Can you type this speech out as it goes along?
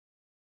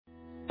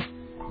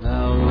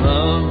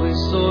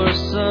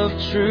source of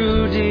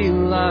true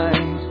delight,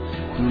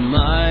 whom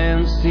I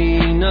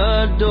unseen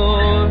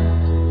adore.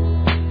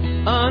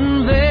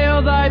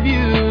 Unveil thy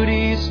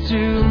beauties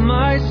to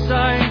my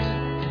sight,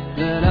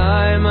 that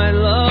I might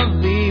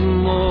love thee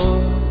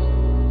more.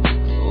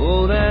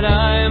 Oh, that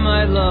I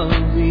might love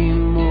thee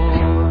more.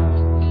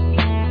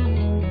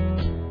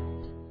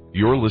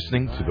 You're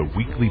listening to the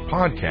weekly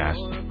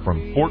podcast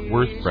from Fort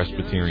Worth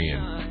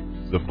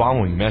Presbyterian. The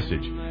following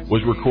message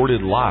was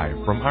recorded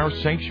live from our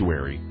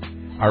sanctuary.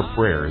 Our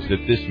prayer is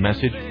that this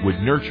message would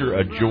nurture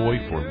a joy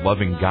for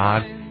loving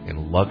God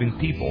and loving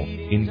people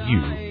in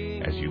you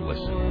as you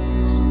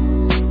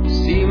listen.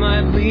 See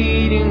my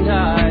bleeding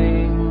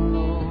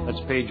dying. That's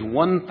page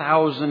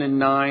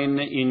 1009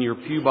 in your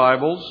pew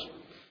Bibles.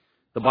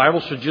 The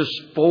Bible should just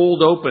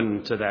fold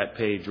open to that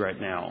page right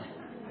now.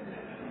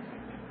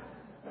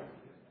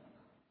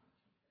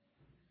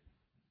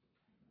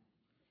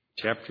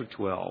 Chapter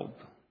 12.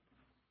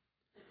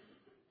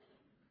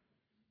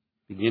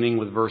 Beginning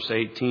with verse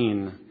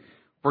 18.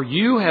 For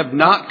you have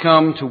not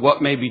come to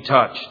what may be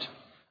touched,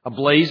 a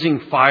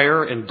blazing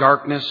fire and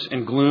darkness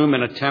and gloom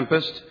and a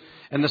tempest,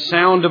 and the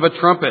sound of a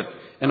trumpet,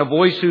 and a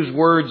voice whose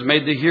words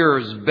made the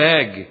hearers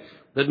beg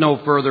that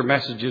no further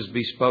messages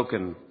be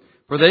spoken.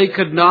 For they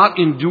could not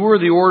endure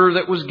the order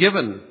that was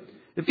given.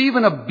 If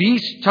even a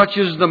beast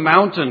touches the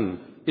mountain,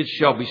 it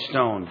shall be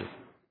stoned.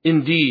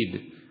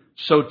 Indeed,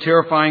 so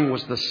terrifying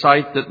was the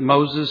sight that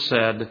Moses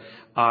said,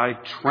 I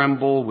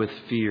tremble with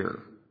fear.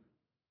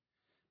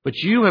 But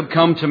you have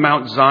come to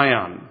Mount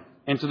Zion,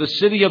 and to the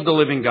city of the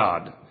living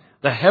God,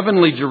 the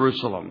heavenly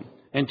Jerusalem,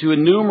 and to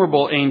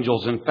innumerable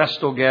angels in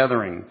festal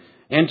gathering,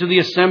 and to the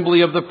assembly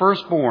of the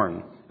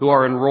firstborn, who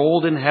are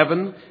enrolled in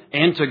heaven,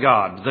 and to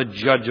God, the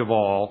judge of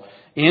all,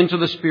 and to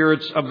the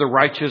spirits of the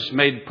righteous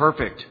made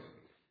perfect,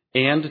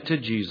 and to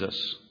Jesus,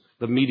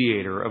 the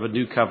mediator of a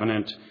new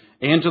covenant,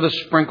 and to the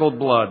sprinkled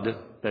blood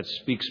that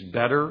speaks a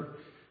better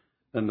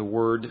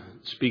word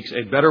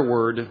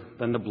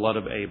than the blood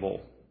of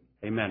Abel.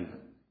 Amen.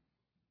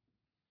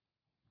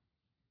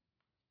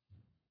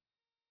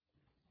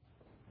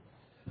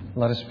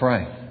 Let us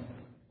pray.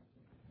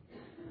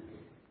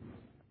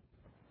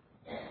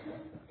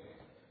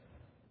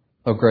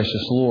 Oh,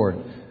 gracious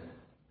Lord,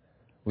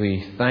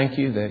 we thank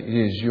you that it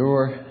is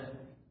your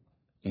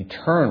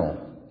eternal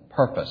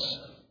purpose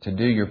to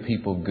do your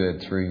people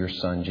good through your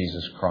Son,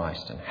 Jesus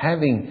Christ. And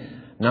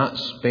having not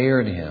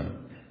spared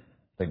him,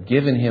 but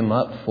given him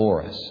up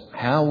for us,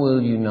 how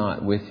will you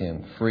not with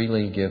him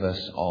freely give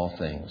us all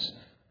things?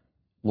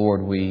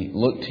 Lord, we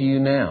look to you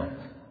now,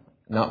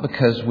 not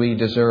because we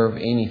deserve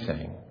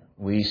anything.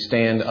 We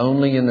stand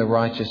only in the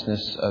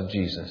righteousness of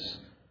Jesus.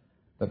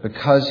 But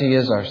because he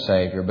is our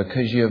Savior,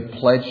 because you have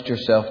pledged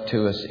yourself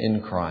to us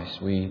in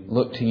Christ, we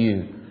look to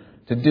you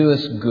to do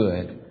us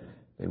good,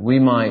 that we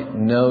might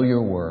know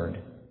your word,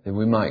 that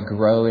we might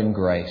grow in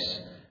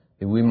grace,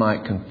 that we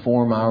might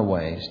conform our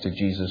ways to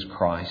Jesus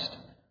Christ,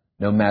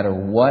 no matter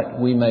what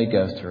we may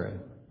go through.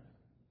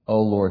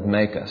 Oh Lord,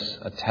 make us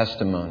a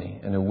testimony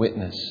and a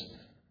witness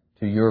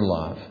to your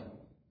love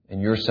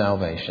and your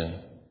salvation.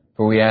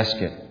 For we ask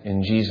it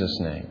in Jesus'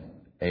 name.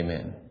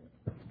 Amen.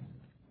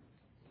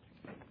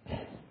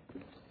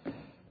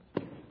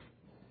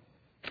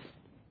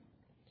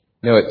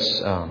 You know,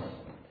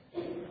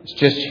 it's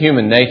just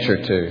human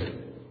nature to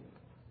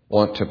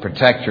want to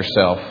protect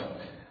yourself.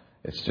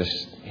 It's just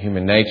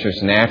human nature.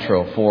 It's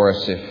natural for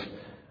us if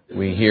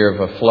we hear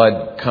of a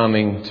flood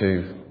coming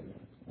to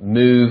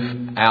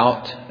move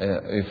out.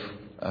 If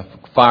a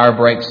fire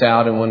breaks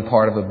out in one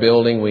part of a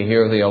building, we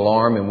hear the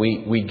alarm and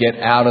we get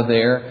out of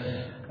there.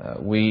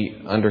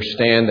 We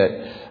understand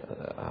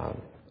that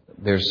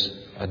there's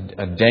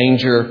a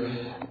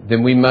danger,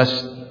 then we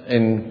must,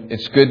 and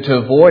it's good to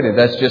avoid it.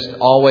 That's just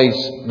always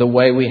the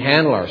way we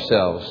handle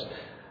ourselves,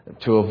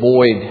 to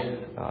avoid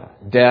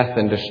death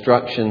and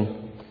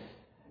destruction.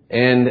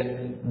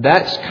 And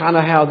that's kind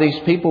of how these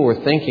people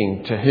were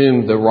thinking, to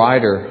whom the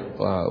writer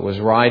was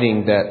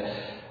writing, that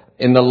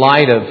in the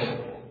light of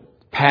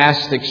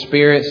past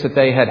experience that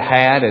they had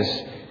had,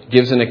 as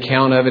gives an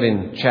account of it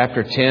in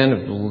chapter 10,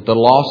 of the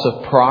loss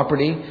of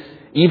property,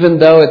 even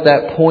though at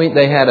that point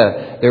they had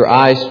their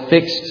eyes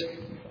fixed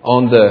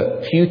on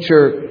the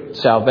future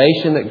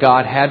salvation that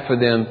God had for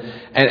them,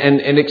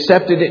 and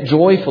accepted it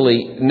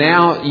joyfully.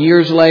 Now,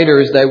 years later,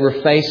 as they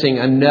were facing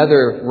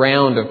another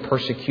round of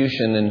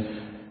persecution, and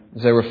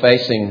as they were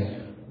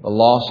facing the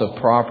loss of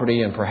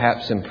property and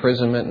perhaps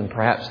imprisonment and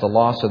perhaps the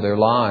loss of their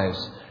lives,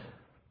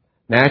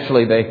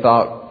 naturally they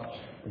thought,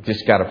 we've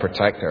just got to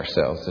protect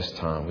ourselves this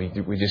time.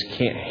 We just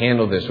can't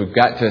handle this. We've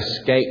got to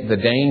escape the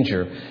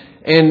danger.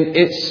 And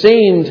it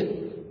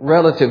seemed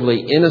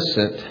relatively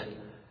innocent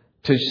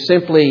to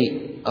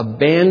simply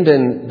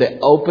abandon the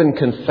open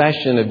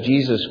confession of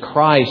Jesus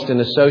Christ in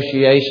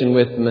association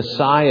with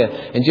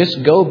Messiah and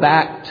just go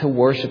back to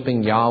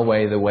worshiping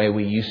Yahweh the way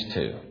we used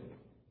to.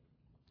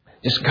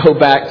 Just go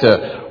back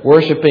to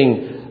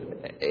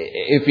worshiping,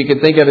 if you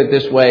could think of it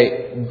this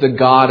way, the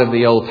God of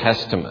the Old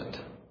Testament.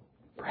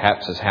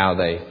 Perhaps is how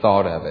they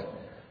thought of it.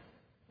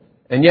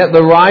 And yet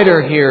the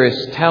writer here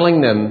is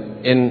telling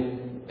them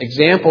in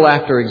example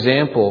after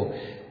example,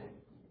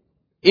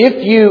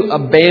 if you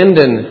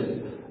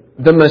abandon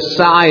the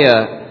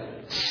Messiah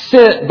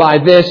sent by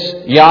this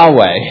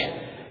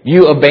Yahweh,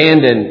 you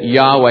abandon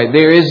Yahweh.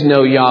 There is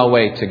no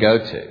Yahweh to go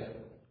to.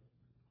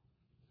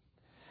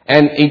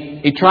 And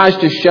he tries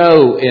to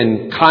show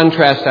in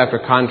contrast after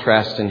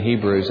contrast in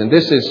Hebrews, and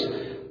this is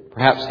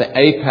perhaps the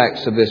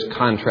apex of this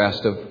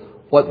contrast of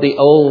what the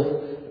old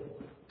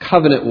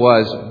covenant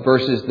was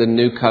versus the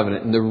new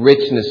covenant, and the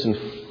richness and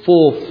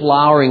full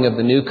flowering of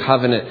the new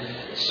covenant,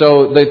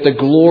 so that the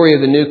glory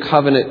of the new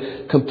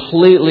covenant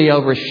completely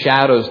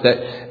overshadows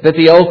that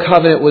the old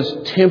covenant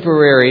was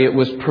temporary, it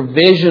was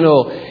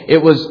provisional,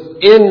 it was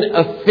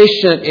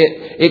inefficient,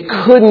 it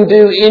couldn't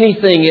do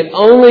anything, it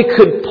only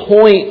could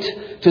point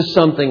to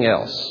something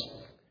else.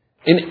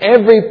 In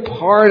every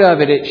part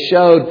of it, it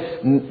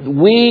showed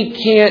we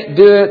can't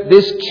do it.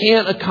 This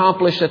can't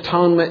accomplish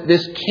atonement.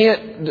 This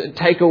can't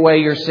take away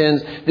your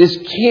sins. This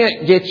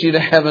can't get you to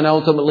heaven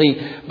ultimately.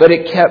 But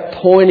it kept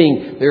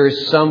pointing there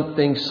is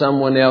something,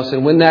 someone else.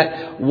 And when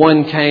that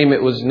one came,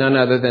 it was none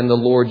other than the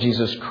Lord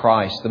Jesus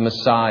Christ, the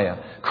Messiah.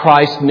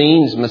 Christ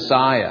means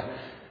Messiah.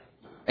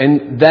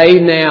 And they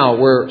now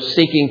were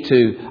seeking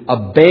to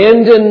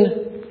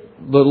abandon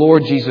the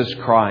Lord Jesus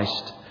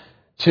Christ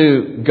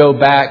to go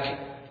back,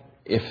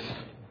 if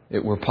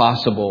it were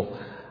possible,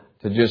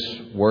 to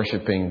just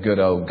worshiping good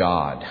old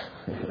God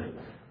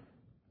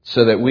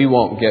so that we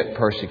won't get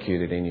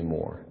persecuted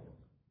anymore.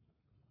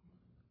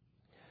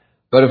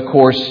 But of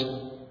course,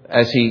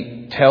 as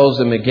he tells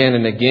them again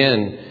and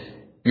again,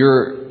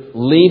 you're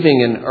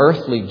leaving an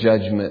earthly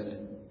judgment,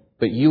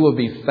 but you will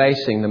be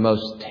facing the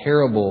most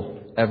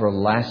terrible,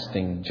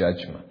 everlasting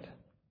judgment.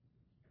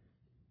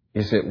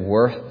 Is it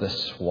worth the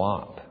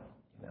swap?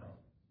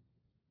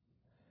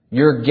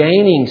 You're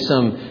gaining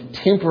some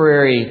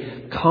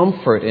temporary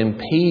comfort and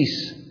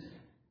peace,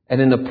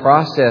 and in the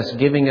process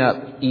giving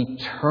up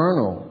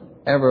eternal,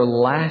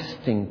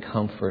 everlasting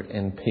comfort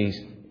and peace.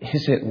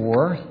 Is it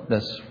worth the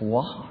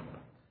swap?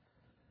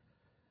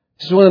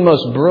 This is one of the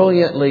most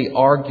brilliantly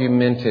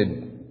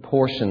argumented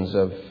portions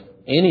of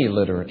any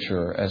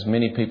literature, as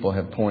many people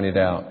have pointed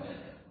out.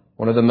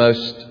 One of the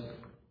most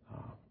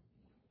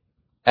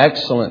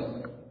excellent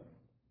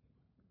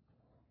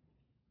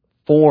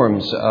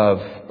forms of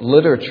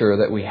literature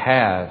that we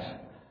have,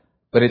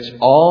 but it's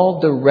all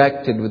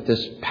directed with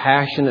this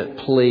passionate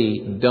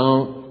plea,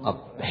 don't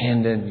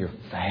abandon your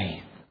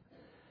faith.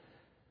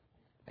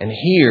 And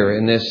here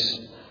in this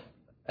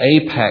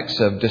apex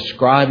of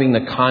describing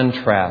the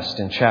contrast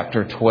in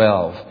chapter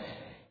 12,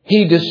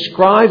 he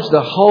describes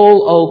the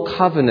whole Old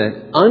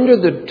Covenant under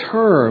the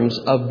terms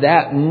of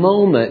that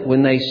moment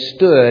when they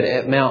stood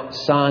at Mount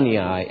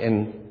Sinai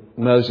and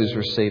Moses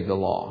received the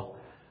law.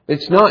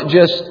 He's not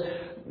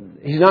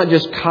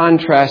just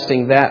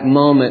contrasting that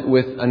moment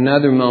with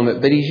another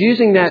moment, but he's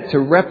using that to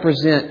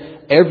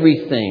represent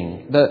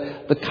everything,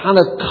 the kind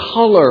of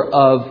color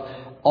of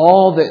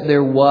all that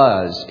there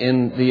was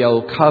in the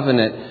Old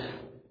Covenant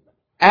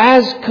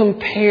as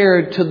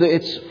compared to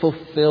its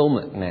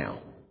fulfillment now.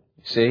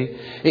 See?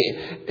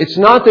 It's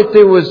not that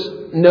there was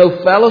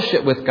no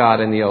fellowship with God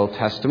in the Old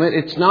Testament.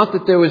 It's not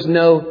that there was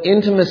no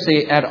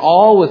intimacy at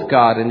all with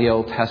God in the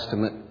Old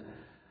Testament.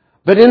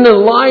 But in the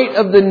light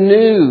of the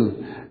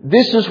new,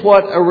 this is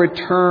what a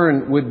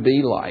return would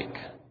be like.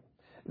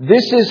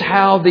 This is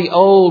how the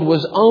old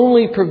was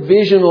only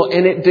provisional,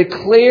 and it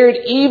declared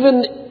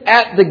even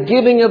at the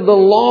giving of the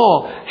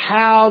law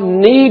how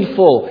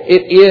needful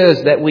it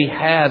is that we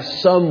have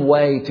some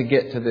way to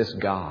get to this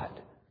God.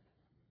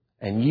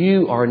 And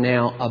you are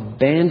now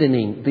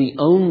abandoning the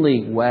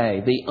only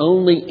way, the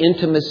only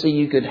intimacy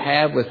you could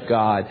have with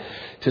God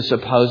to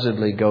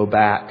supposedly go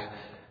back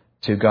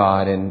to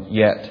God, and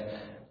yet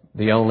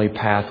the only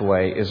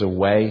pathway is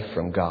away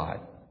from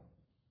God.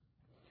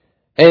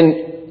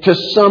 And to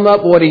sum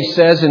up what he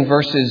says in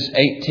verses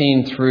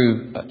 18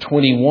 through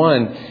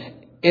 21,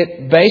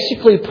 it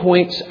basically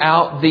points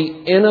out the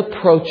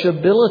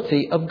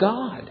inapproachability of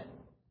God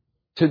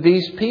to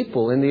these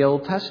people in the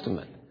Old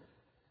Testament.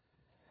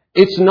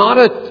 It's not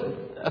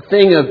a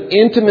thing of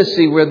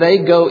intimacy where they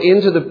go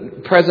into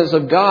the presence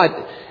of God.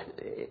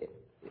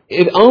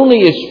 It only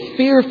is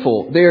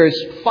fearful. There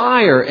is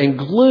fire and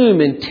gloom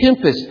and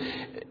tempest.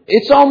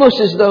 It's almost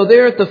as though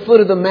they're at the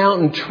foot of the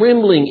mountain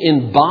trembling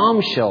in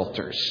bomb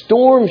shelters,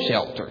 storm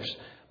shelters,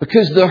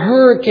 because the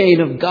hurricane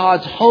of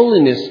God's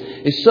holiness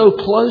is so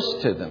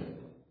close to them.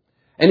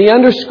 And he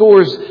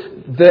underscores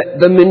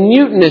the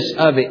minuteness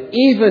of it,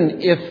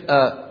 even if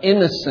an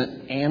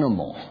innocent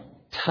animal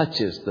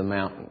touches the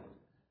mountain.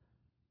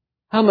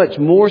 How much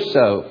more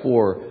so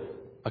for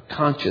a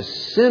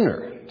conscious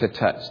sinner to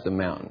touch the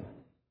mountain?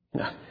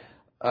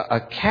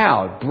 A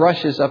cow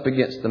brushes up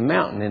against the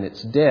mountain and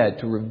it's dead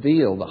to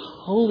reveal the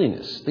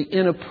holiness, the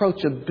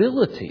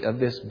inapproachability of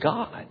this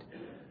God.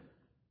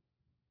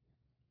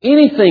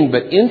 Anything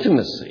but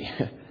intimacy,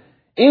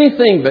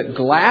 anything but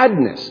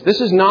gladness. This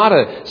is not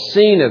a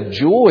scene of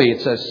joy.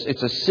 It's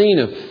a scene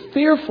of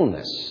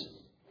fearfulness.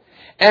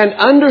 And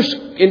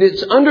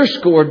it's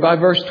underscored by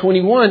verse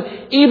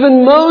 21.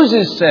 Even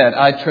Moses said,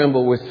 I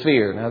tremble with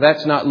fear. Now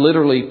that's not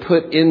literally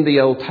put in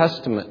the Old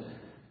Testament,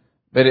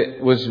 but it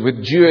was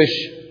with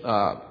Jewish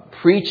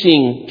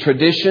preaching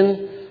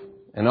tradition,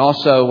 and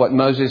also what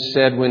Moses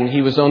said when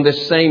he was on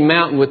this same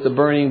mountain with the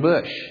burning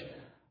bush,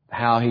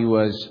 how he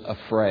was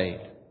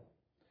afraid.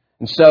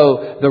 And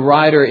so the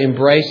writer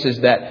embraces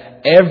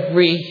that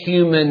every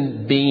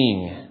human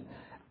being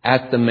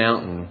at the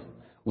mountain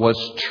was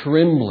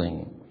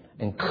trembling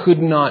and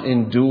could not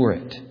endure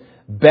it,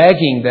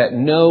 begging that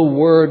no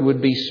word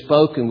would be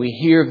spoken. We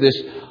hear of this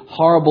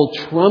horrible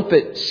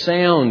trumpet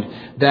sound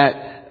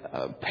that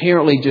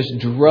apparently just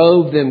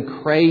drove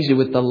them crazy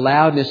with the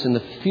loudness and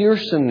the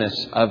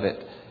fearsomeness of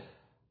it.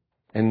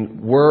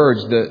 And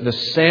words, the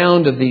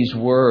sound of these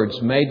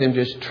words made them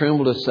just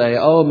tremble to say,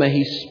 oh, may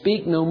He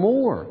speak no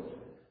more.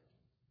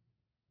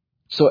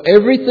 So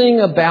everything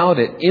about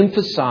it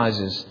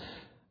emphasizes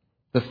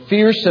the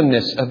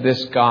fearsomeness of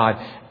this God.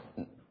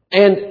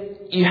 And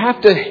you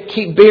have to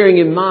keep bearing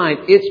in mind,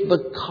 it's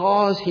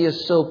because He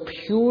is so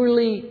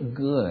purely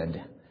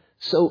good,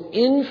 so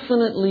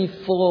infinitely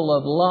full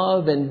of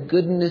love and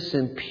goodness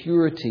and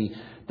purity,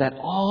 that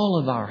all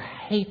of our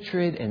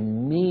hatred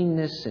and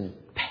meanness and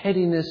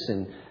pettiness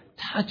and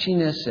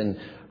touchiness and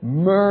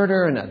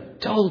murder and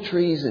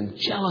adulteries and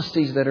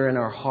jealousies that are in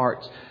our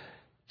hearts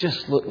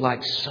just look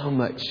like so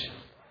much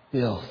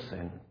filth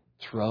and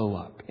throw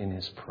up in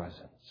His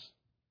presence.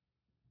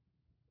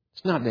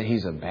 It's not that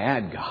He's a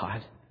bad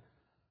God.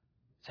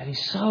 It's that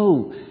He's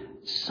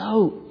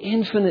so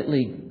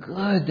infinitely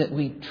good that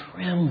we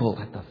tremble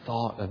at the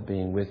thought of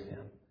being with Him.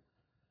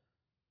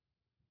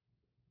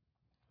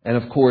 And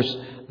of course,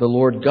 the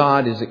Lord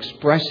God is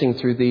expressing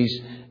through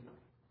these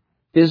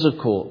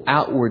physical,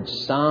 outward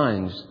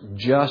signs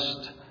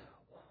just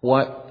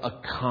what a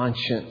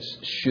conscience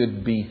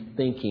should be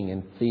thinking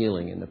and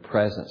feeling in the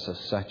presence of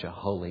such a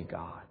holy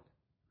God.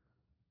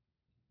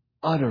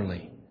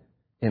 Utterly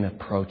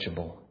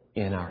inapproachable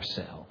in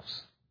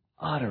ourselves.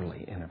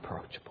 Utterly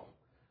inapproachable.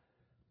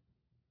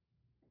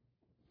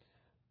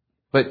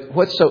 But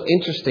what's so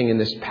interesting in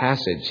this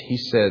passage, he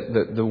said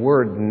that the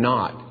word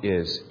not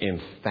is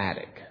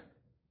emphatic.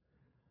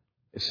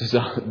 It's as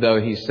though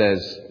he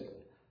says,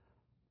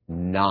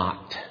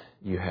 not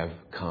you have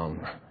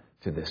come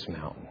to this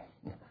mountain.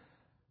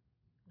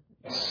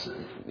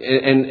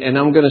 And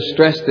I'm going to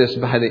stress this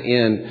by the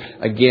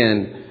end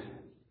again,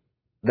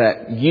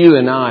 that you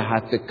and I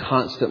have to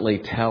constantly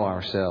tell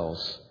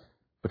ourselves,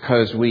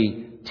 because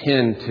we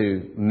tend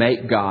to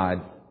make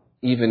God,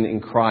 even in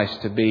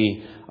Christ, to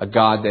be a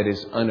God that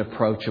is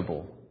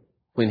unapproachable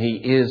when He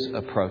is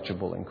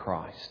approachable in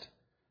Christ.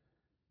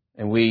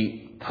 And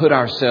we put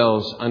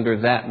ourselves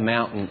under that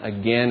mountain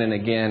again and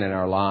again in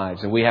our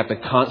lives. And we have to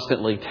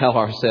constantly tell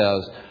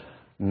ourselves,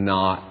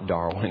 not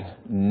Darwin.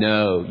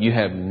 No, you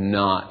have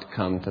not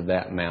come to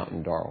that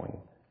mountain, Darwin.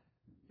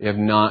 You have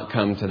not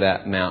come to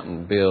that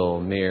mountain, Bill,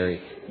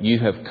 Mary. You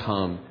have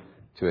come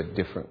to a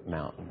different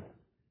mountain.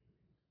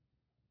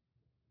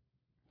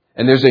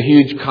 And there's a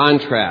huge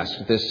contrast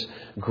with this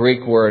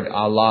Greek word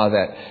Allah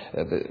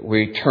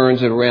where he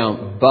turns it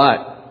around.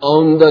 But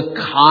on the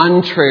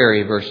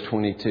contrary, verse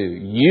 22,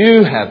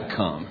 you have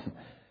come.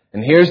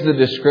 And here's the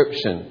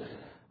description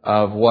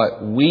of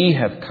what we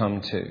have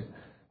come to.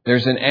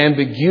 There's an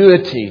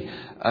ambiguity,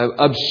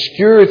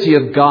 obscurity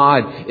of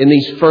God in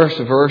these first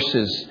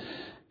verses.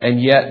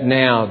 And yet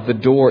now the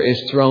door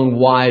is thrown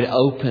wide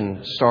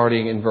open,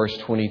 starting in verse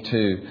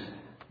 22,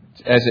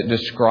 as it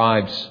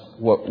describes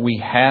what we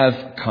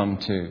have come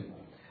to.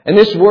 And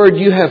this word,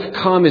 you have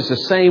come, is the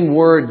same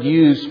word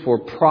used for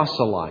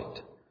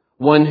proselyte.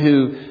 One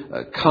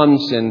who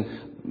comes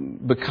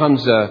and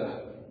becomes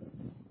a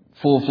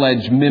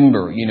full-fledged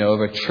member,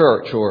 of a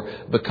church, or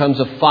becomes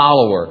a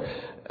follower.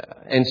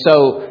 And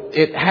so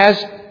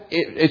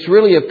it's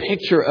really a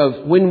picture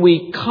of when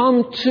we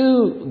come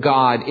to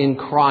God in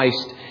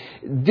Christ,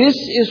 this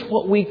is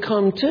what we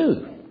come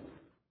to.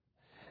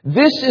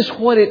 This is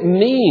what it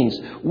means.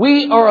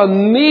 We are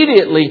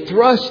immediately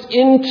thrust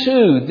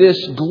into this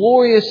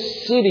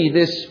glorious city,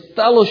 this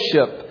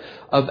fellowship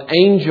of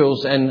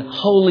angels and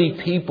holy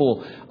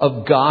people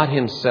of God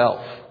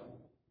Himself.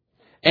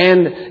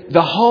 And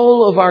the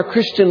whole of our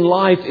Christian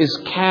life is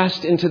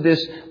cast into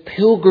this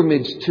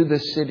pilgrimage to the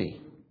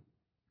city.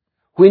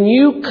 When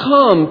you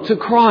come to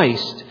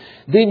Christ,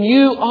 then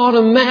you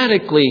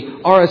automatically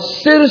are a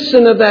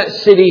citizen of that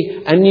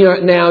city, and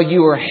now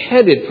you are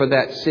headed for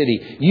that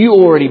city. You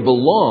already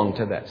belong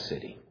to that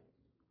city.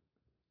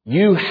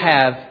 You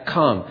have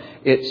come.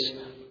 It's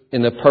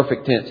in the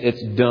perfect tense.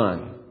 It's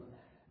done.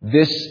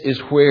 This is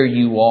where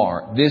you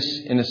are. This,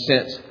 in a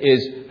sense,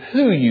 is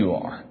who you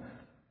are.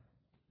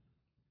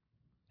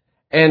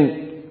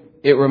 And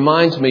it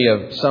reminds me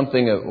of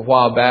something a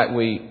while back.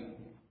 We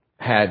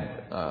had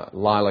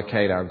Lila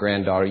Kate, our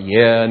granddaughter.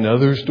 Yeah,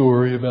 another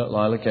story about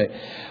Lila Kate.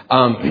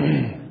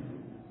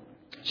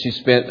 She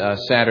spent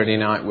Saturday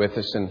night with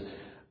us,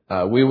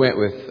 and we went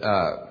with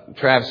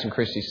Travis and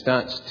Chrissy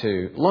Stunts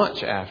to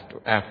lunch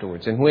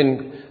afterwards. And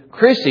when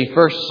Chrissy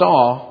first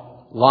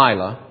saw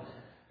Lila,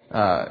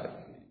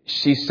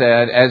 she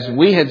said, as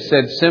we had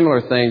said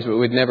similar things, but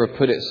we'd never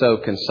put it so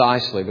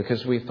concisely,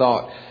 because we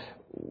thought,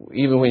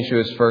 even when she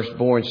was first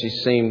born, she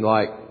seemed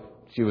like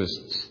she was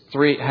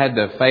had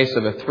the face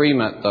of a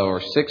 3-month-old or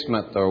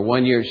 6-month-old or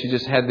 1 year. She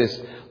just had this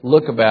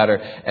look about her.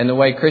 And the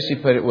way Chrissy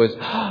put it was,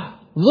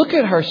 look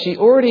at her. She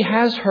already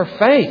has her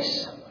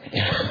face.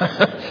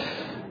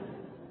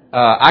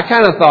 I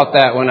kind of thought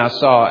that when I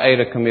saw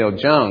Ada Camille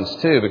Jones,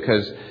 too,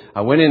 because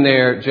I went in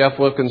there. Jeff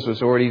Wilkins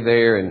was already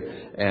there,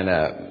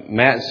 and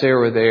Matt and Sarah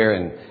were there,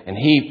 and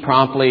he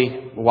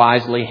promptly,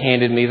 wisely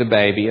handed me the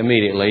baby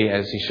immediately,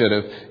 as he should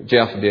have.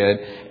 Jeff did.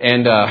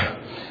 And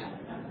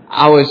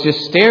I was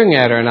just staring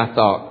at her, and I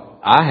thought,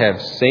 I have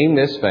seen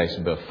this face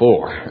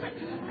before.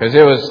 Because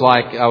it was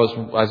like I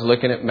was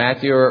looking at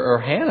Matthew or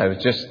Hannah. It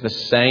was just the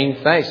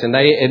same face. And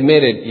they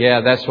admitted, yeah,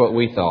 that's what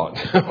we thought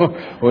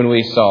when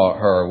we saw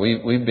her.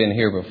 We've been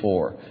here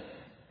before.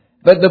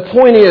 But the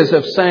point is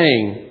of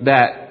saying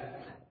that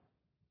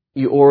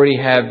you already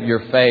have your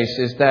face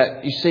is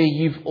that, you see,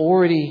 you've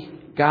already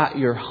got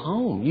your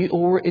home.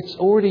 It's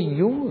already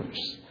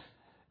yours.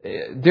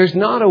 There's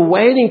not a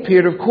waiting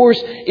period. Of course,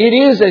 it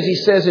is, as he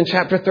says in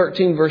chapter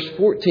 13, verse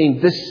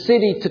 14, the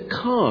city to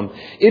come.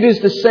 It is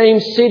the same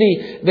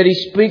city that he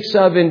speaks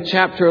of in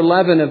chapter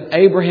 11 of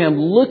Abraham,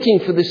 looking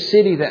for the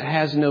city that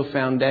has no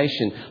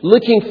foundation,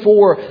 looking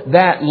for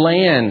that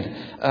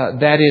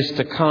land that is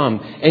to come.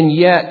 And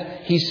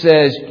yet, he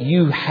says,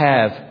 you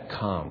have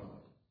come.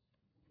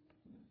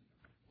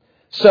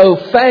 So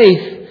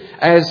faith,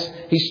 as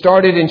he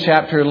started in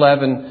chapter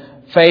 11,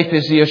 faith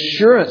is the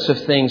assurance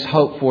of things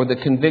hoped for, the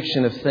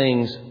conviction of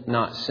things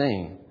not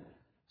seen.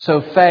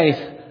 So faith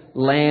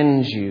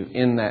lands you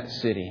in that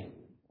city.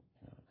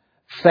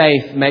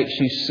 Faith makes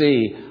you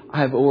see,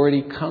 I've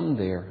already come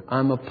there.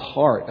 I'm a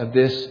part of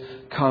this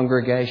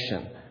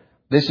congregation.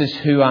 This is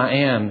who I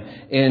am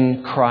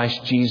in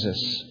Christ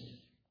Jesus.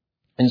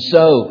 And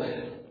so,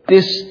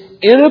 this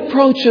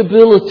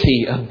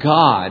inapproachability of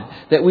God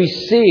that we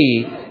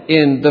see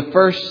in the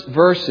first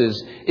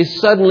verses is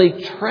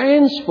suddenly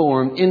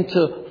transformed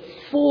into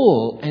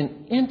full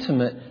and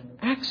intimate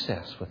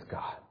access with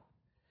God.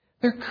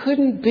 There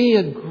couldn't be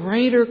a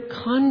greater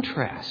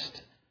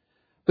contrast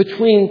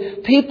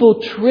between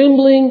people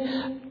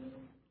trembling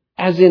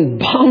as in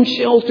bomb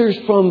shelters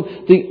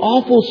from the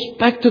awful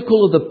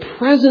spectacle of the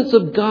presence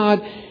of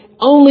God.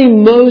 Only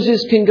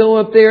Moses can go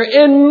up there,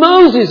 and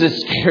Moses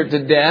is scared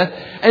to death.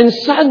 And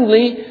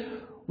suddenly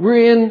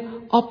we're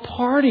in a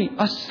party,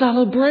 a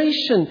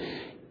celebration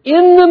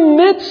in the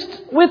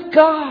midst with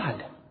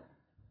God.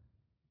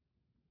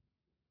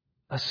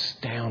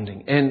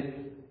 Astounding.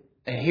 And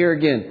here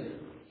again,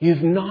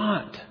 you've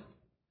not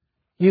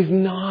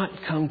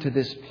come to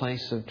this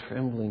place of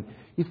trembling.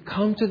 You've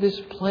come to this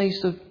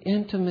place of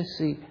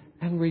intimacy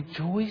and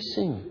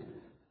rejoicing.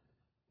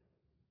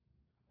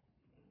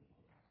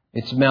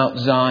 It's Mount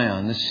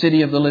Zion, the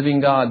city of the living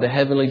God, the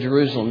heavenly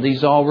Jerusalem.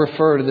 These all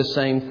refer to the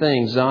same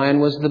thing. Zion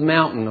was the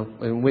mountain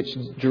in which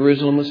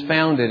Jerusalem was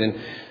founded. And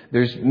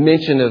there's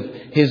mention of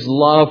His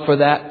love for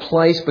that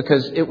place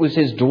because it was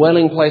His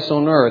dwelling place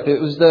on earth. It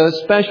was the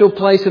special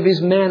place of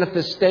His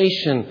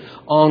manifestation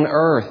on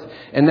earth.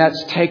 And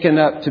that's taken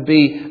up to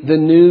be the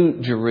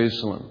new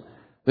Jerusalem.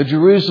 The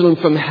Jerusalem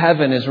from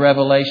heaven, as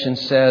Revelation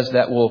says,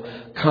 that will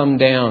come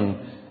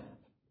down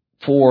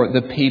for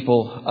the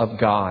people of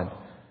God.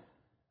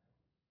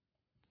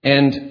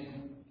 And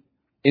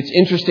it's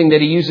interesting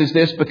that he uses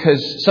this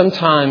because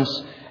sometimes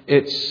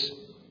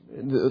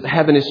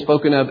heaven is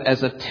spoken of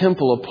as a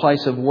temple, a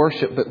place of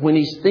worship. But when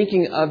he's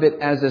thinking of it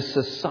as a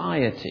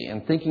society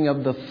and thinking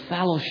of the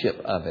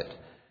fellowship of it,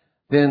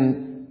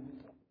 then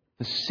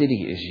the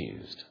city is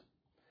used.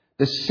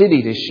 The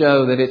city to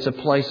show that it's a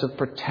place of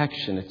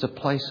protection. It's a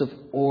place of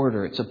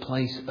order. It's a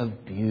place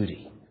of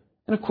beauty.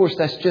 And of course,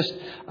 that's just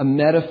a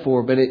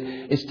metaphor, but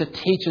it's to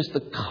teach us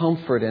the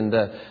comfort and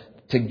the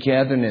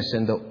togetherness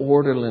and the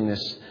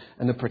orderliness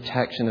and the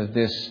protection of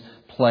this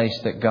place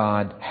that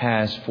God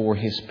has for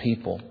His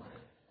people.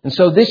 And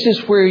so this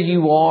is where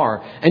you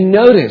are. And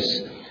notice,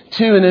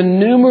 to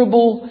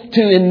innumerable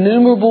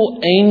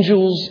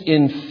angels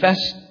in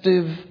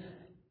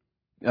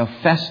a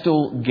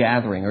festal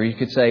gathering, or you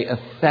could say a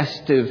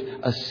festive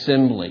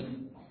assembly.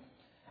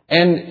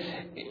 And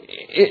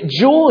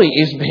joy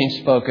is being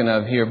spoken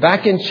of here.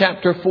 Back in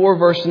chapter 4,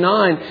 verse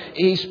 9,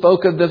 he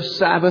spoke of the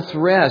Sabbath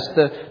rest,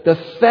 the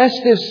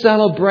festive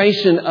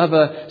celebration of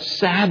a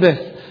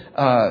Sabbath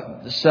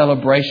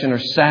celebration or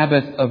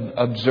Sabbath of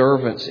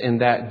observance in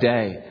that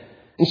day.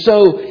 And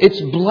so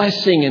it's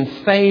blessing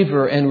and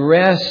favor and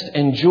rest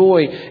and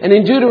joy. And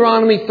in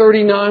Deuteronomy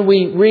 39,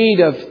 we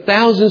read of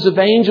thousands of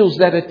angels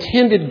that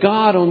attended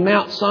God on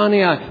Mount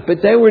Sinai,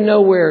 but they were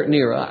nowhere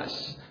near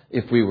us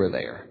if we were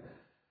there.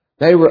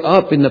 They were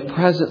up in the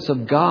presence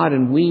of God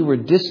and we were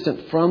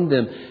distant from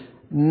them.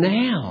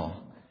 Now,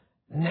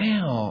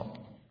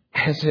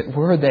 as it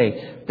were,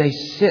 they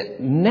sit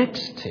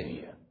next to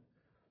you.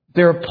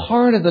 They're a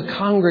part of the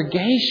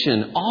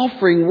congregation,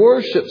 offering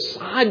worship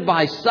side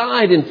by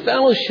side in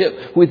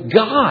fellowship with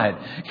God.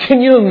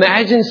 Can you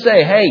imagine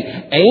say,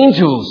 hey,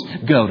 angels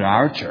go to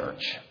our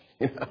church?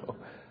 You know.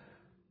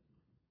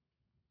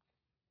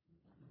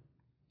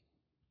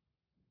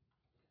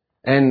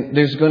 And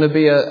there's going to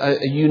be a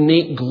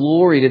unique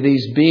glory to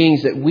these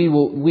beings that we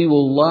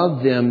will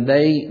love them.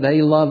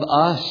 They love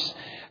us.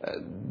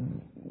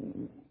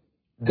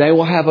 They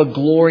will have a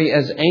glory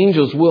as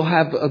angels. We'll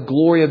have a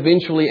glory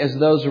eventually as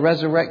those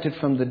resurrected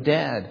from the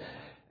dead.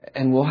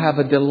 And we'll have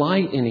a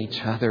delight in each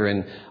other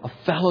and a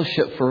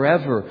fellowship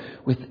forever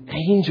with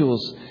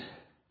angels.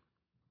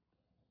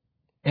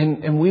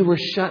 And we were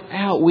shut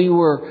out. We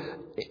were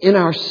in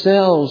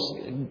ourselves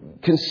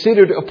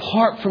considered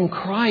apart from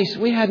Christ.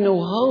 We had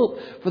no hope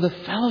for the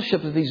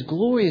fellowship of these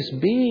glorious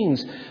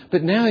beings.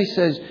 But now He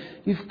says,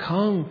 you've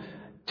come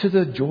to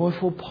the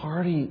joyful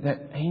party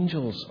that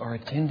angels are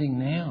attending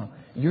now.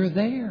 You're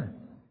there.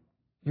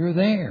 You're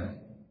there.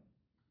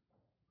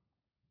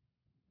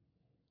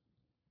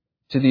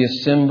 To the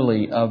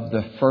assembly of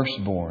the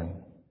firstborn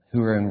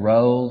who are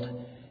enrolled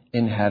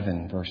in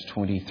heaven. Verse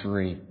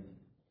 23.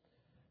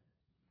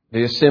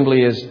 The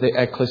assembly is the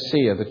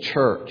ecclesia, the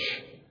church.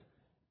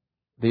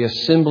 The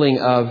assembling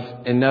of,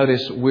 and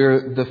notice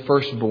we're the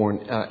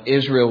firstborn.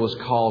 Israel was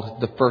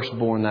called the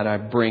firstborn that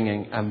I'm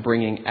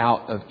bringing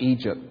out of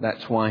Egypt.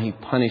 That's why He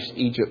punished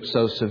Egypt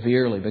so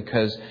severely,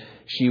 because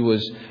she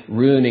was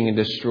ruining and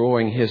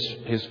destroying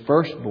his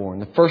firstborn.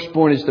 The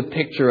firstborn is the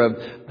picture of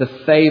the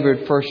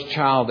favored first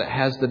child that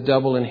has the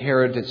double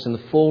inheritance and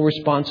the full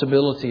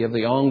responsibility of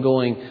the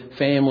ongoing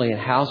family and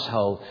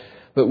household.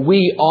 But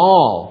we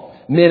all,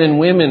 men and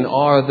women,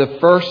 are the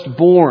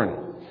firstborn.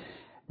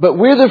 But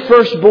we're the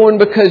firstborn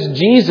because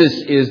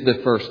Jesus is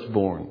the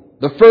firstborn.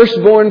 The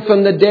firstborn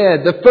from the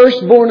dead. The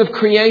firstborn of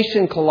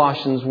creation,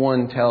 Colossians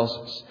 1 tells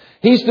us.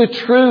 He's the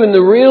true and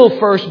the real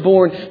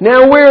firstborn.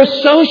 Now we're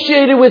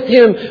associated with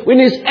Him in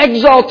His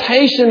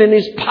exaltation and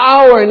His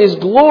power and His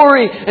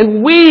glory.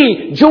 And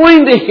we,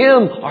 joined to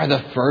Him, are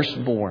the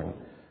firstborn.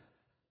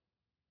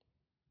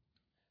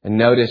 And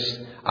notice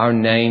our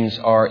names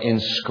are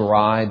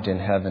inscribed in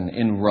heaven,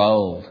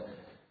 enrolled.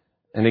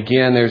 And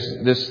again, there's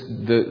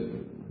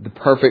the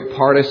perfect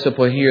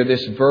participle here.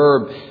 This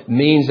verb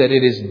means that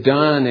it is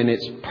done and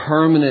it's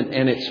permanent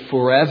and it's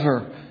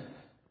forever.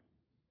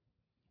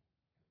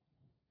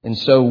 And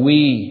so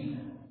we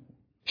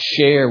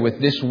share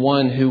with this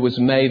one who was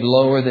made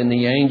lower than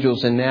the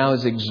angels and now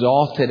is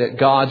exalted at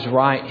God's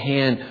right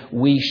hand.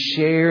 We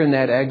share in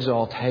that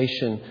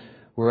exaltation.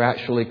 We're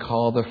actually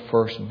called the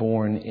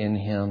firstborn in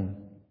Him.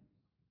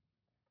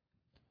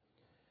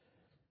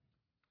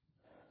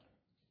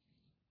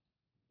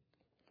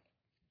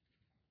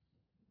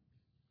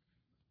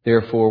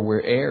 Therefore,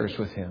 we're heirs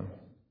with Him.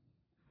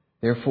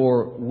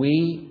 Therefore,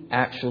 we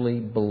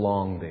actually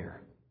belong there.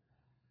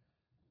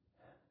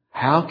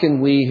 How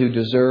can we who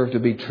deserve to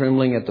be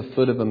trembling at the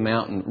foot of a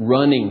mountain,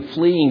 running,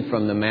 fleeing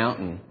from the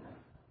mountain,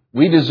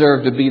 we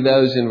deserve to be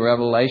those in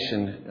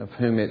Revelation of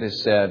whom it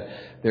is said,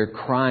 they're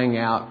crying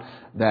out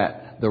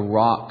that the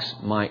rocks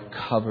might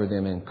cover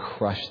them and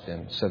crush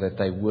them so that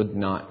they would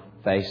not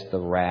face the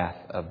wrath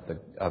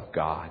of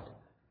God.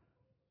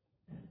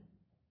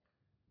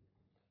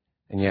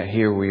 And yet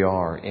here we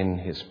are in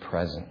His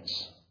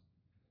presence.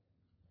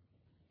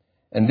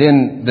 And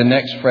then the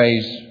next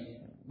phrase,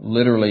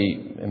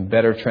 literally and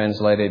better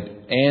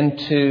translated, and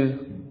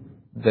to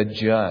the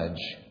judge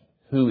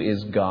who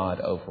is God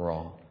over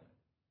all.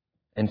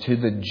 And to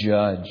the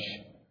judge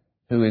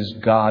who is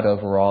God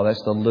over all.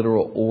 That's the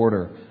literal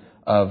order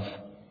of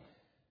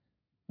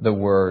the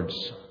words.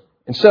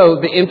 And so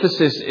the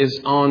emphasis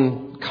is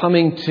on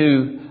coming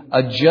to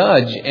a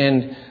judge.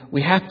 And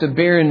we have to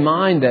bear in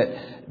mind that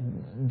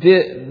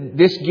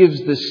this gives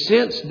the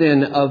sense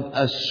then of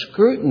a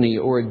scrutiny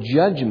or a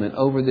judgment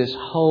over this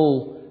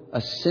whole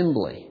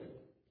assembly.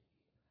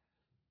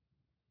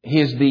 He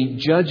is the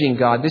judging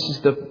God. This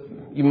is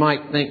you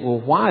might think, well,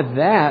 why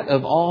that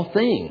of all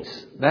things?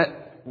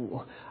 That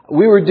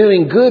we were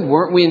doing good,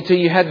 weren't we, until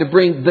you had to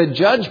bring the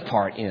judge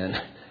part in.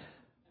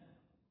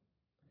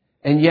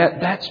 And yet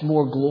that's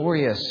more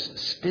glorious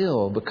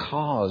still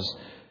because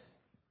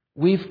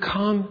we've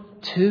come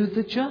to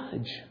the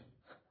judge.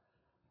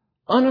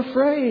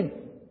 Unafraid.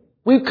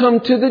 We've come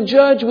to the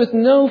judge with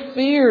no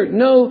fear,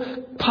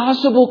 no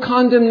possible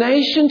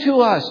condemnation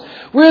to us.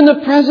 We're in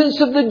the presence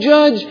of the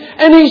judge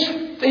and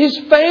His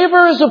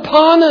favor is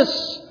upon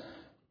us.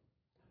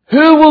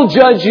 Who will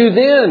judge you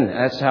then?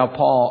 That's how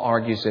Paul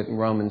argues it in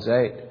Romans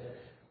 8.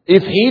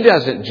 If He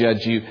doesn't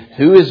judge you,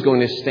 who is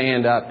going to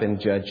stand up and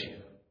judge you?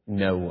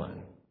 No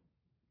one.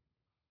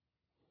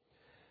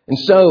 And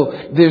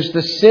so there's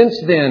the sense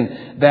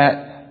then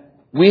that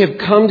we have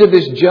come to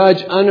this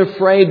judge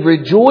unafraid,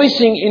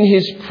 rejoicing in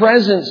His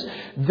presence.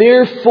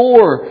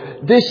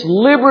 Therefore, this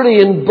liberty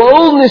and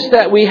boldness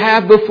that we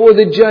have before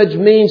the judge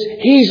means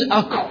He's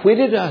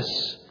acquitted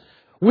us.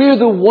 We're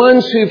the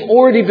ones who've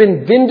already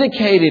been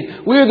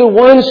vindicated. We're the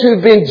ones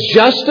who've been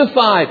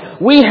justified.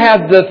 We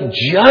have the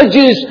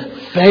judge's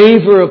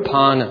favor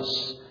upon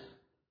us.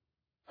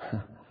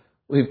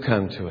 We've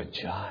come to a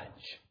judge.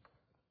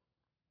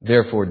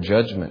 Therefore,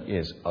 judgment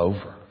is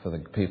over for the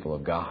people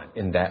of God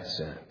in that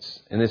sense,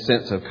 in the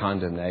sense of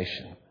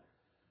condemnation.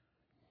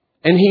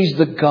 And He's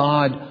the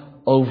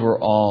God over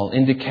all,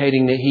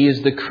 indicating that He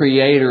is the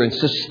creator and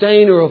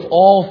sustainer of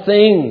all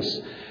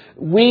things.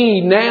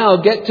 We now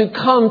get to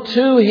come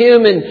to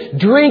Him and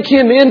drink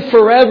Him in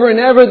forever and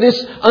ever,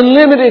 this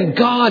unlimited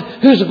God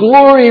whose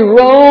glory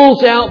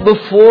rolls out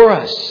before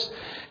us.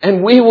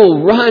 And we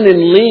will run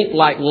and leap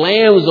like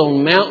lambs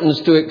on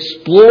mountains to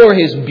explore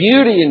His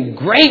beauty and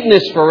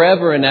greatness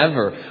forever and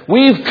ever.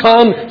 We've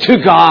come to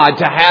God,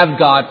 to have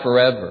God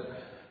forever.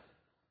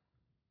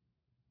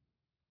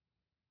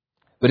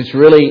 But it's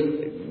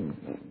really,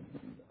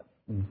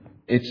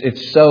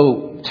 it's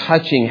so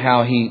touching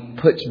how He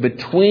puts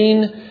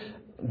between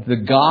the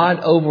God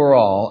over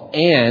all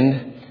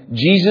and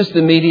Jesus,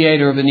 the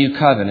mediator of the new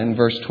covenant, in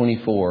verse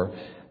 24,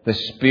 the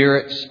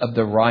spirits of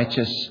the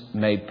righteous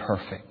made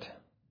perfect.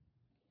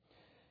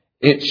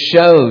 It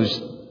shows,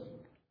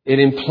 it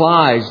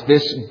implies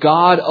this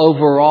God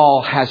over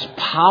all has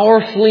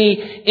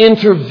powerfully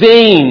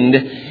intervened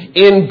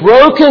in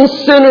broken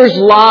sinners'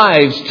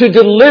 lives to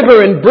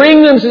deliver and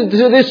bring them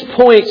to this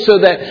point so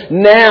that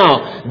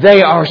now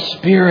they are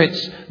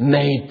spirits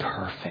made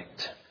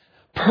perfect.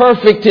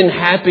 Perfect in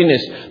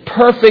happiness,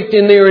 perfect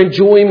in their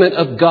enjoyment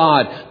of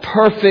God,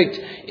 perfect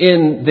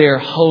in their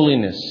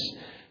holiness,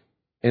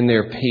 in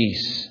their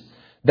peace.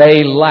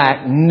 They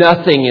lack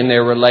nothing in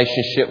their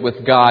relationship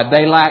with God.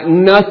 They lack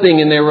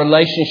nothing in their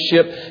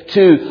relationship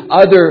to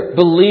other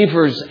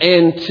believers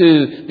and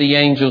to the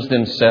angels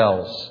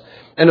themselves.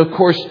 And of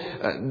course,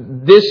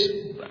 this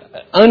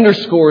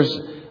underscores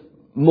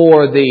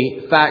more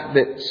the fact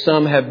that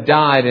some have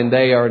died and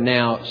they are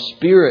now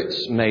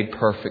spirits made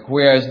perfect.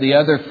 Whereas the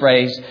other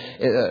phrase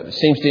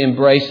seems to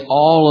embrace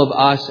all of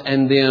us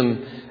and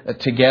them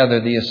together,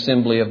 the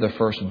assembly of the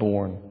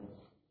firstborn.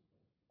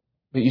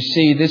 But you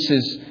see, this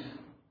is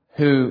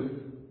who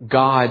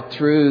God,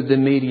 through the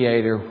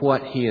mediator,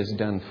 what He has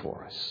done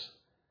for us.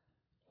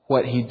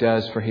 What He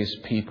does for His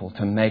people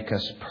to make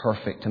us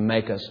perfect, to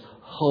make us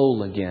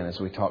whole again, as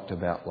we talked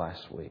about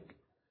last week.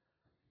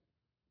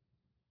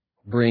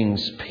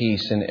 Brings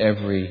peace in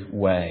every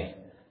way.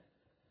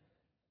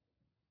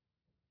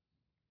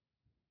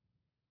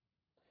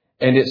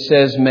 And it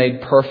says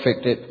made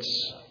perfect.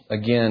 It's,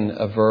 again,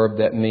 a verb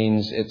that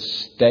means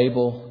it's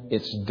stable,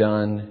 it's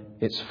done,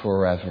 it's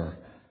forever.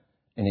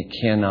 And it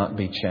cannot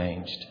be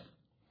changed.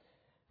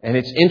 And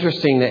it's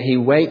interesting that he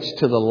waits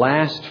to the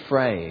last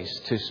phrase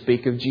to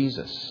speak of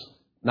Jesus.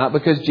 Not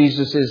because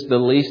Jesus is the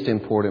least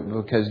important,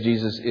 but because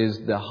Jesus is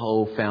the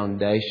whole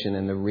foundation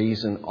and the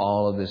reason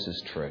all of this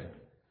is true.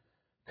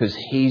 Because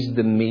He's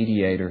the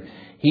mediator.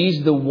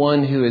 He's the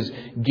one who is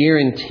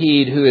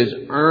guaranteed, who has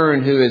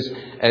earned, who is,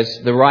 as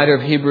the writer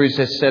of Hebrews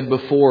has said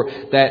before,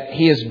 that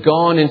He has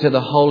gone into the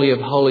Holy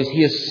of Holies.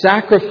 He has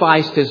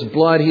sacrificed His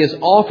blood. He has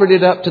offered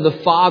it up to the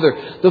Father.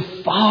 The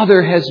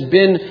Father has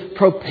been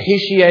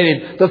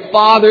propitiated. The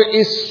Father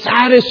is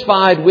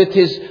satisfied with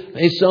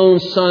His own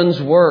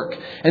Son's work.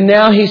 And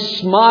now He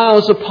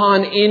smiles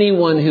upon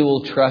anyone who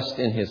will trust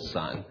in His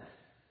Son.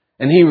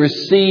 And He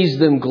receives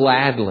them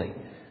gladly.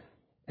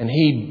 And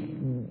He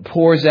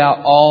pours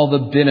out all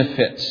the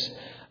benefits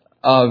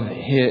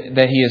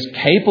that He is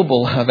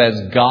capable of as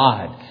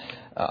God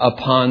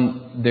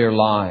upon their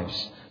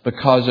lives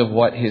because of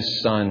what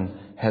His Son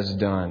has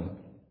done.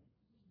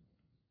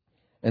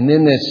 And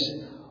then this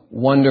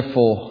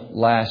wonderful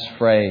last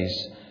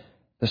phrase,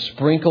 the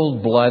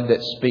sprinkled blood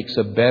that speaks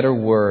a better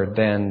word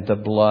than the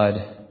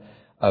blood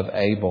of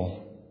Abel.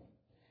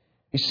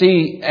 You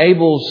see,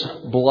 Abel's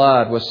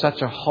blood was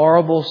such a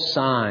horrible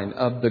sign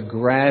of the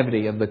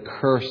gravity of the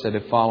curse that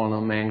had fallen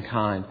on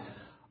mankind.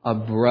 A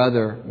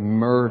brother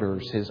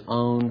murders his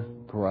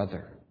own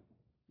brother.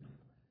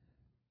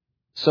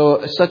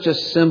 So, such a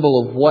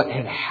symbol of what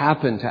had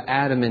happened to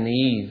Adam and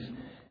Eve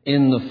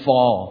in the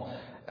fall.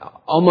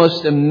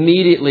 Almost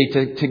immediately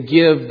to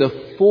give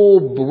the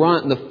full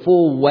brunt, the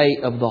full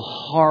weight of the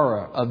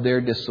horror of their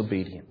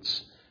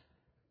disobedience.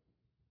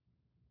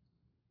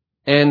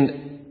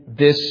 And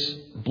this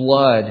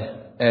blood,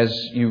 as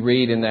you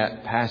read in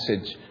that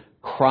passage,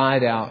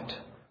 cried out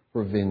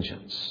for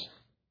vengeance.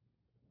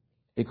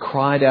 It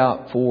cried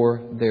out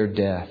for their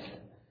death.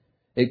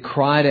 It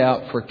cried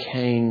out for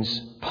Cain's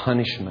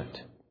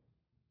punishment.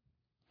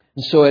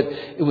 And so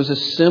it was a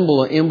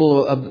symbol, an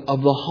emblem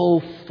of the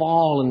whole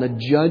fall and the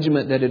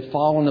judgment that had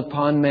fallen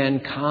upon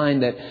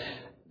mankind,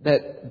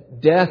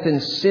 that death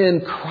and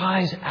sin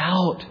cries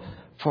out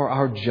for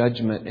our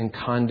judgment and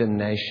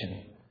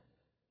condemnation.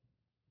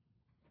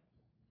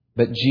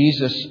 But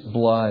Jesus'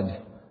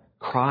 blood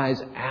cries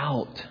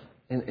out.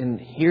 And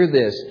hear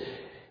this.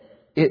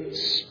 It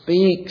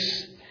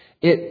speaks.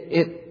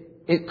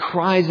 It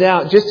cries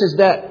out. Just as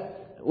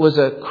that was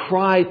a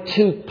cry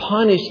to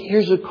punish,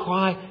 here's a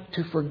cry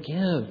to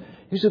forgive.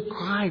 Here's a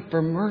cry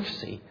for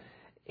mercy.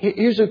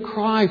 Here's a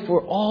cry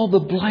for all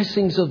the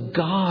blessings of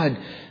God.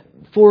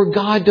 For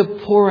God to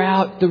pour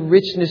out the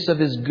richness of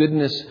His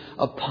goodness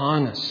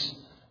upon us.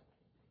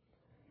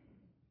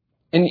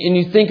 And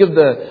you think of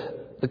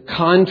the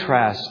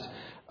contrast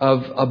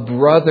of a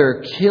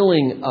brother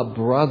killing a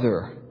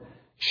brother,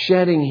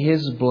 shedding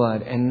his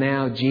blood, and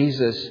now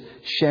Jesus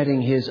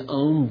shedding His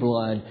own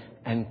blood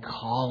and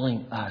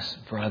calling us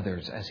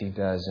brothers, as He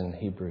does in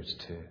Hebrews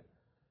 2.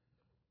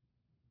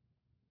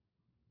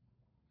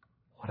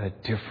 What a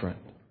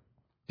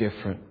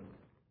different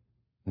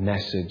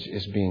message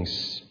is being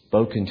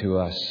spoken to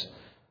us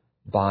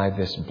by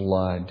this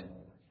blood.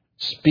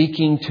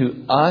 Speaking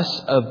to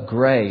us of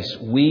grace,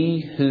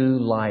 we who,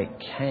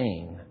 like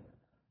Cain,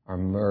 are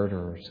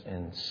murderers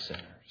and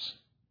sinners.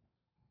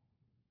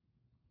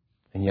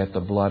 And yet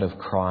the blood of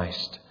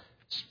Christ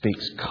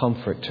speaks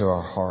comfort to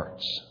our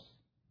hearts.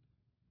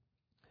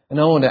 And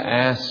I want to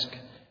ask,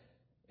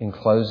 in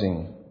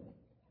closing,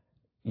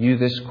 you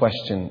this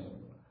question.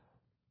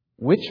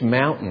 Which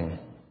mountain,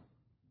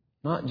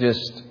 not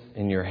just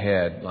in your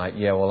head, like,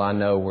 yeah, well, I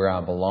know where I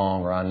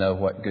belong or I know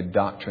what good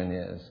doctrine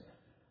is.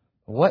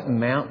 What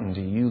mountain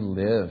do you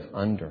live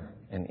under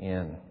and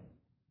in?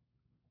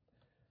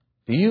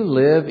 Do you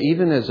live,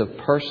 even as a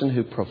person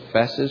who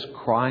professes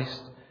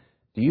Christ,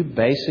 do you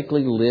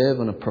basically live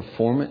on a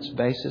performance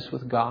basis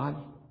with God?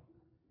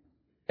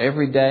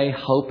 Every day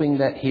hoping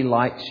that He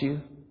likes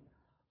you,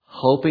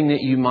 hoping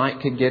that you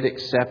could get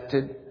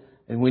accepted.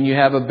 And when you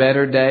have a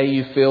better day,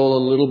 you feel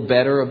a little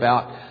better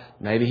about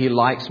maybe He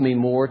likes me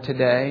more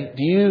today.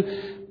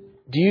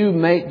 Do you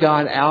make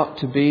God out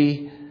to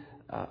be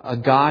a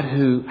God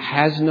who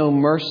has no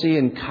mercy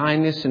and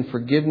kindness and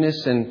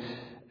forgiveness,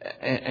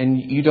 and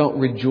you don't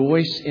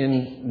rejoice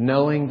in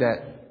knowing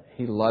that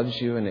He loves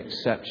you and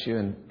accepts you,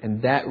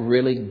 and that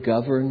really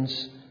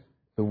governs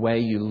the way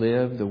you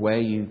live, the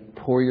way you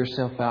pour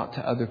yourself out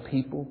to other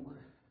people?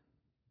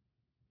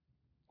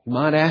 You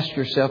might ask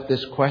yourself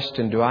this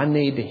question: do I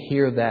need to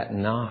hear that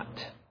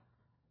not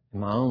in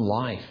my own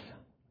life?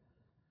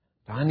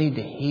 Do I need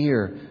to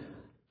hear,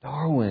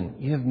 Darwin,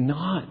 you have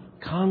not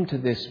come to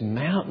this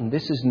mountain.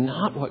 This is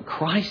not what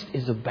Christ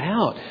is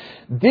about.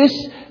 This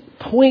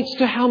points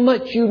to how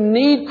much you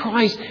need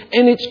Christ,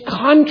 and its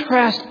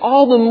contrast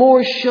all the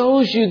more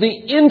shows you the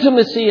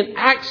intimacy and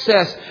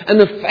access and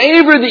the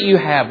favor that you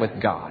have with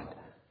God.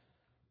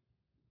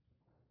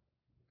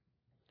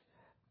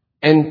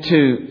 And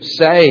to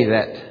say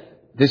that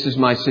this is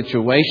my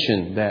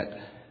situation, that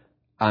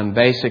I'm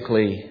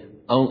basically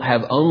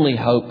have only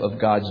hope of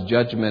God's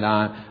judgment.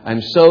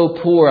 I'm so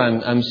poor,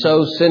 I'm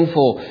so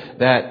sinful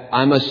that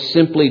I must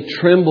simply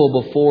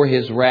tremble before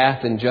His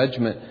wrath and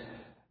judgment.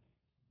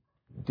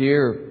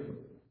 Dear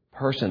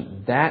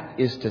person, that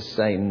is to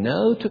say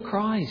no to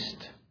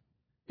Christ.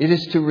 It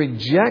is to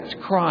reject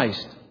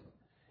Christ.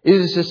 It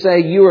is to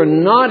say, you are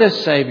not a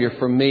Savior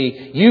for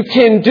me. You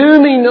can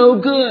do me no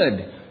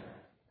good.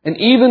 And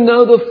even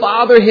though the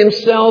Father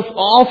Himself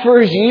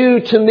offers you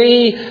to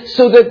me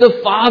so that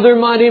the Father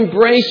might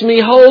embrace me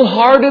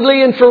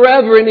wholeheartedly and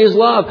forever in His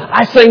love,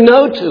 I say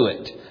no to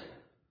it.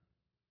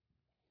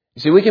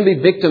 You see, we can be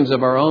victims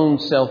of our own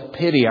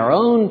self-pity, our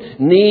own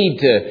need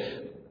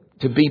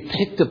to be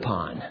picked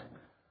upon,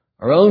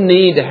 our own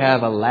need to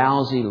have a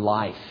lousy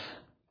life,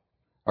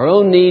 our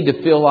own need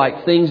to feel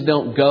like things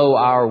don't go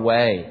our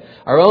way,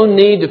 our own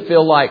need to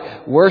feel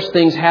like worse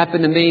things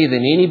happen to me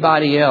than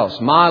anybody else.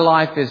 My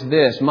life is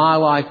this, my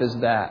life is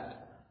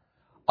that.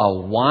 A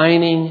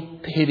whining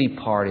pity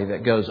party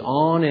that goes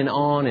on and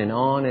on and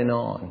on and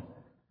on.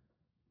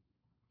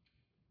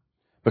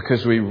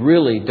 Because we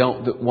really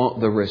don't want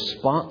the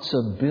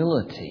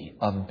responsibility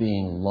of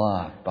being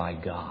loved by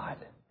God.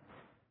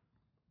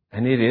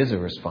 And it is a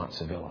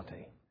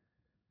responsibility.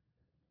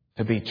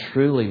 To be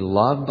truly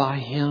loved by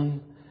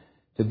Him,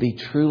 to be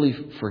truly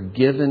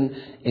forgiven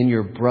in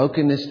your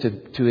brokenness,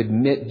 to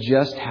admit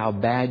just how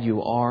bad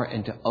you are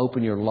and to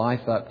open your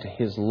life up to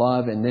His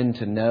love, and then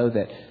to know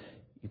that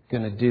you're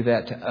going to do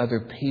that to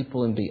other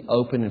people and be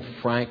open and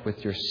frank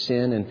with your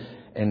sin,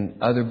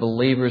 and other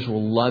believers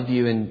will love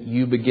you and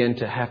you begin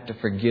to have to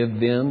forgive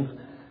them.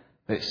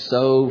 It's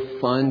so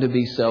fun to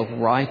be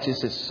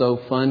self-righteous. It's so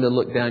fun to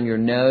look down your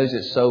nose.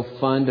 It's so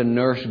fun to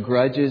nurse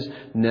grudges.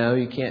 No,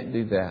 you can't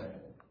do that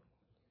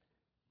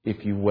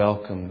if you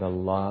welcome the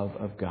love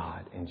of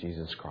God in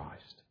Jesus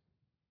Christ.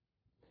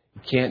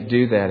 You can't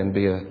do that and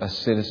be a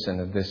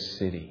citizen of this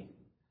city.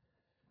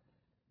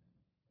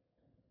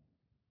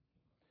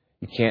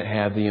 You can't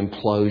have the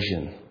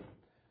implosion,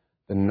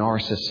 the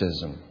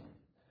narcissism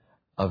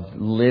of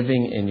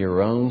living in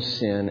your own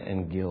sin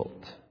and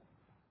guilt.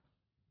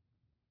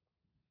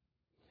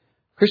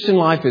 Christian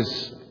life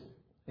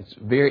it's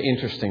very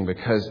interesting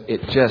because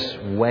it just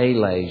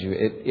waylays you.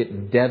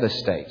 It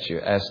devastates you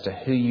as to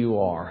who you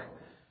are.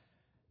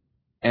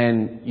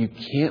 And you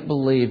can't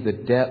believe the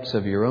depths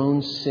of your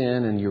own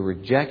sin and your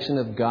rejection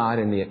of God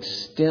and the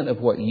extent of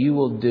what you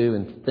will do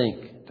and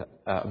think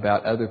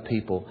about other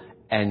people.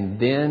 And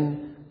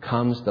then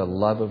comes the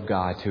love of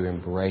God to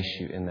embrace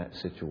you in that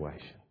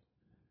situation.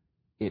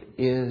 It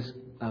is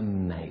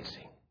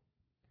amazing.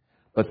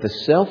 But the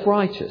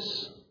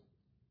self-righteous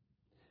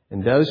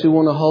and those who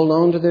want to hold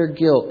on to their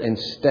guilt and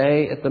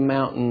stay at the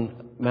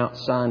mountain, Mount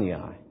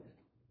Sinai,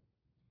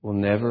 will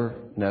never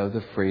know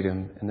the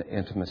freedom and the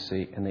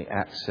intimacy and the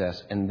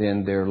access and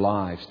then their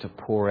lives to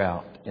pour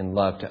out in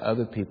love to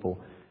other people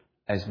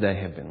as they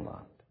have been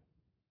loved.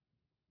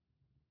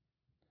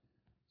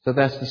 So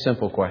that's the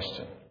simple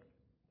question.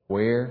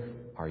 Where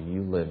are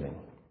you living?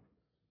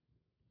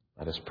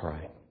 Let us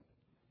pray.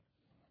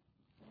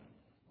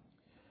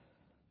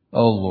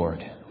 Oh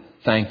Lord,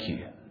 thank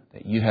you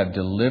that you have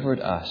delivered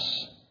us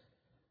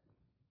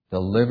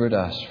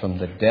from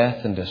the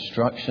death and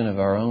destruction of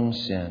our own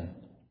sin.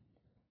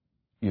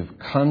 You've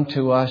come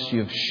to us.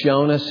 You've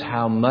shown us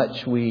how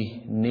much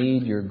we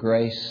need your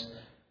grace,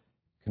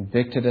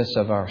 convicted us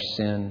of our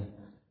sin.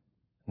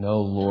 And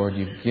oh Lord,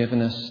 you've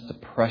given us the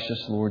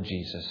precious Lord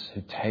Jesus,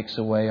 who takes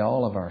away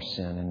all of our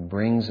sin and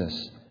brings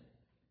us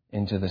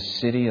into the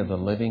city of the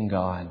living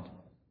God,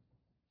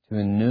 to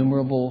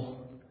innumerable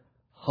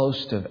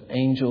host of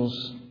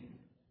angels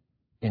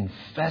in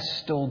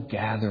festal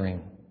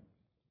gathering,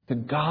 to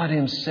God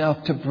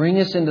Himself, to bring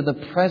us into the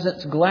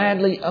presence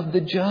gladly of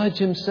the Judge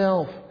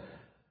Himself.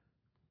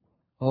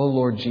 Oh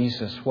Lord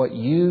Jesus, what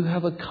you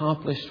have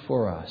accomplished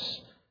for us,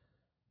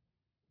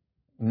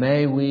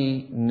 may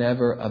we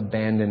never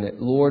abandon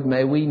it. Lord,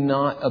 may we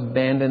not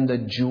abandon the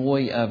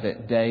joy of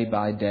it day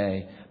by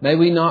day. May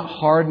we not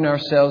harden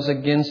ourselves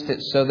against it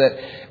so that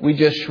we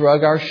just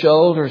shrug our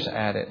shoulders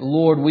at it.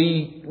 Lord,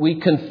 we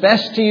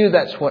confess to you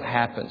that's what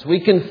happens.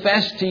 We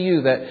confess to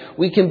you that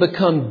we can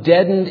become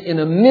deadened in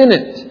a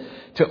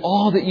minute to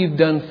all that you've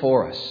done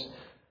for us.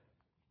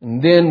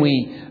 And then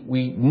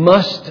we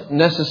must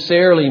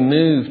necessarily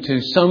move to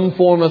some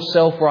form of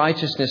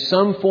self-righteousness,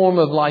 some form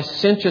of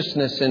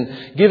licentiousness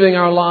and giving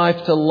our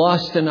life to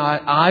lust and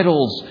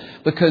idols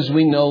because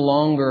we no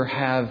longer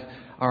have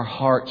our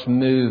hearts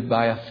moved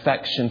by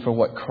affection for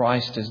what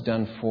Christ has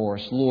done for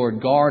us.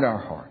 Lord, guard our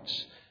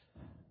hearts.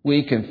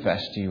 We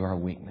confess to you our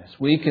weakness.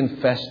 We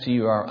confess to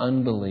you our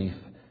unbelief.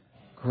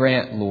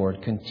 Grant,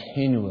 Lord,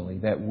 continually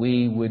that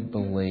we would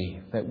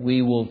believe, that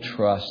we will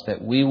trust,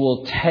 that we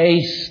will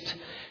taste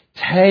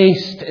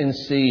and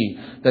see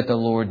that the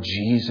Lord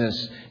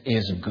Jesus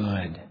is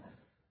good.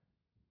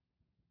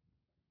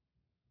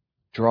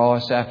 Draw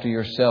us after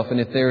yourself. And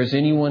if there is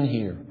anyone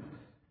here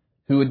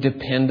who would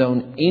depend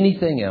on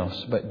anything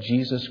else but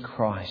Jesus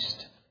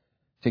Christ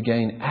to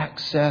gain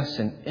access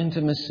and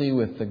intimacy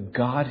with the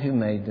God who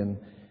made them,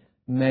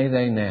 may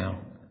they now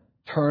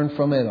turn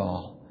from it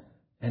all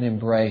and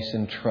embrace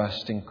and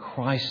trust in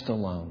Christ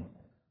alone.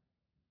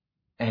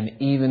 And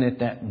even at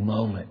that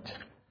moment,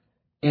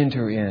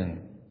 enter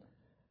in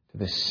to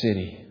the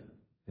city,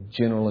 the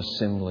general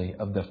assembly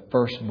of the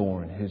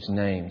firstborn whose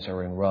names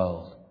are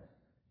enrolled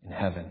in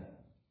heaven.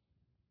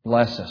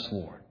 Bless us,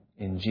 Lord.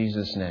 In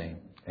Jesus' name,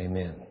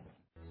 amen.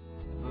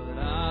 But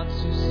I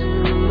too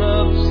soon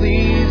love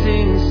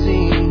pleasing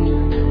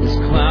scene is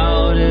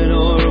clouded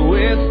or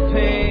with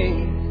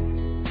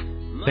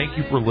pain. Thank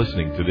you for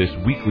listening to this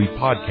weekly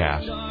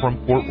podcast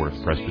from Fort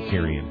Worth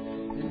Presbyterian.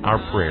 Our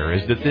prayer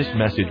is that this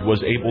message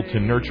was able to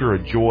nurture a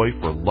joy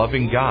for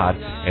loving God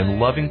and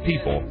loving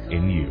people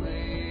in you.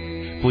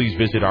 Please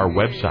visit our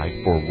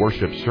website for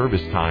worship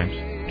service times,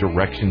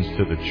 directions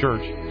to the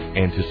church,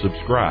 and to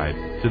subscribe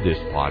to this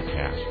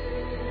podcast.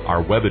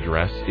 Our web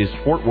address is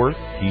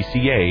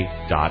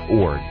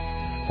fortworthpca.org.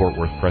 Fort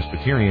Worth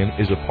Presbyterian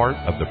is a part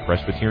of the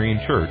Presbyterian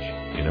Church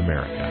in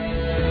America.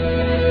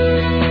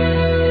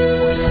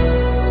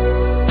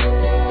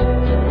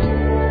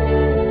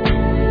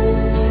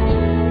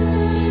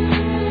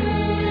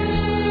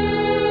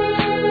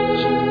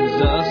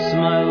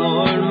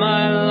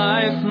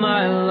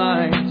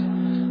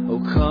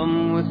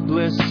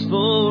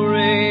 Blissful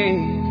ray,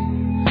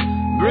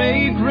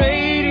 break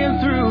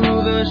radiant through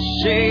the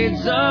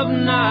shades of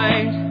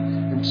night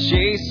and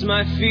chase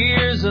my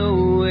fears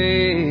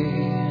away.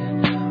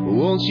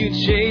 Won't you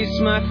chase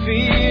my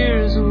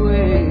fears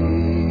away?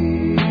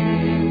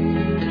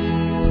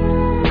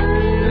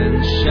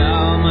 Then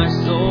shall my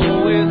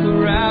soul with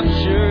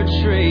rapture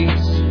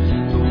trace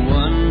the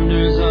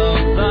wonders of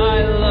thy